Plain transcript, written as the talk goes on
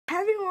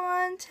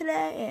everyone,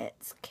 today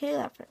it's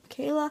Kayla from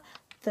Kayla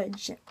the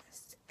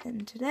Gymnast,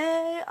 and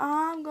today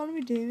I'm going to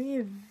be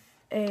doing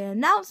an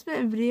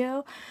announcement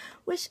video,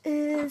 which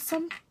is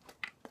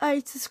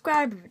a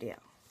subscriber video.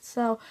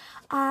 So,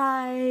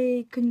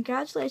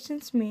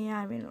 congratulations to me,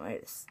 I made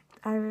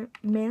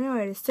my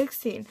way to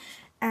 16,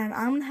 and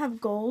I'm going to have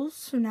goals.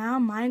 So now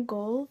my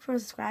goal for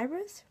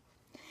subscribers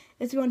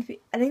is going to be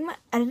editing my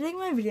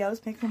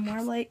videos, make them more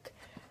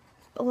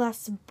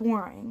less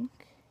boring,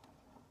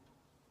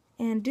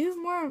 and do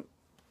more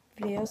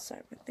videos,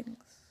 sorry for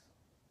things,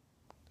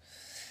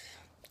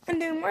 and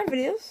do more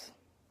videos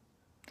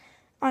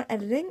on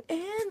editing,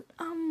 and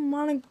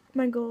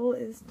my goal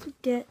is to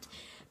get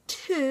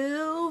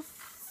to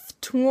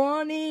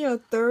 20 or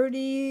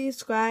 30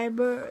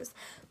 subscribers,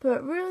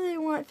 but really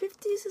want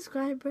 50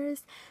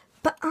 subscribers,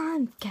 but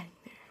I'm getting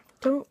there.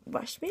 Don't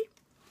rush me.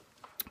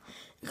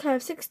 Okay, I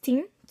have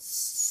 16,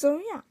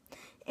 so yeah,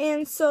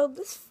 and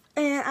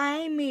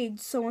I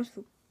made so much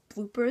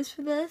bloopers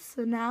for this,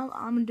 so now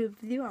I'm gonna do a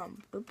video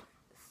on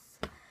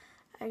bloopers.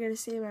 I gotta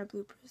say my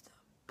bloopers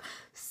though.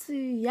 So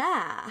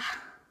yeah,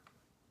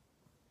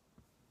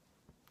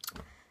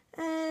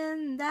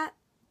 and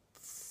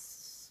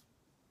that's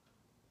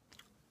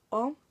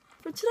all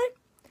for today.